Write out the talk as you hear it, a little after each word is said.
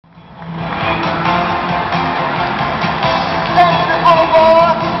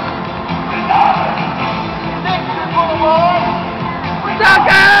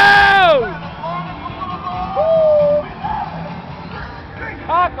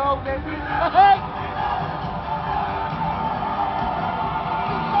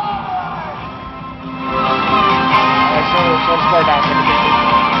Score down.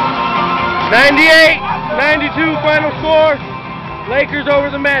 98-92 final score. Lakers over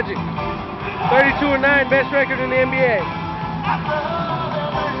the Magic. 32-9, best record in the NBA.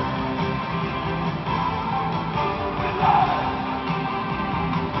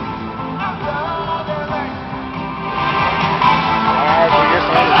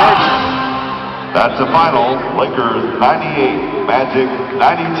 That's the final. Lakers 98, Magic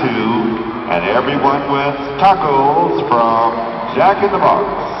 92, and everyone with tacos from Jack in the Box.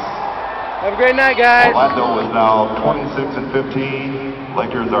 Have a great night, guys. Orlando is now 26-15.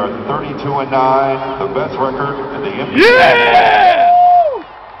 Lakers are 32-9, the best record in the NBA. Yeah!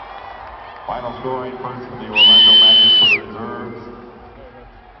 Final scoring first for the Orlando Magic for the reserves.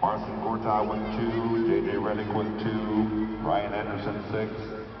 Marcin Gortat with 2, J.J. Redick with 2, Ryan Anderson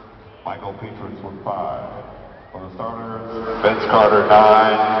 6, Michael Pietrus with 5. For the starters, Vince Carter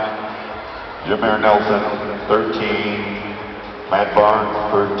 9, Jameer Nelson 13, Matt Barnes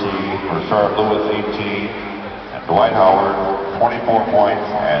 13, Rashard Lewis 18, and Dwight Howard 24 points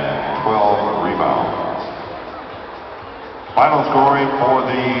and 12 rebounds. Final scoring for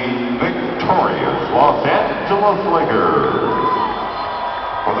the victorious Los Angeles Lakers.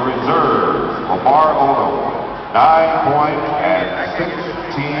 For the reserves, Lamar Odom 9 points and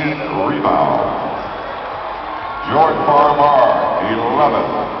 16 rebounds. George Farmar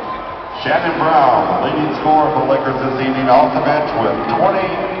 11. Shannon Brown, leading scorer for the Lakers this evening, off the bench with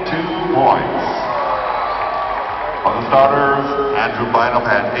 22 points. For the starters, Andrew Bynum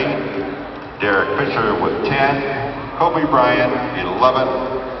had 8, Derek Fisher with 10, Kobe Bryant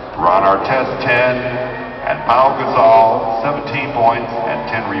 11, Ron Artest 10, and Pau Gasol 17 points and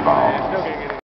 10 rebounds.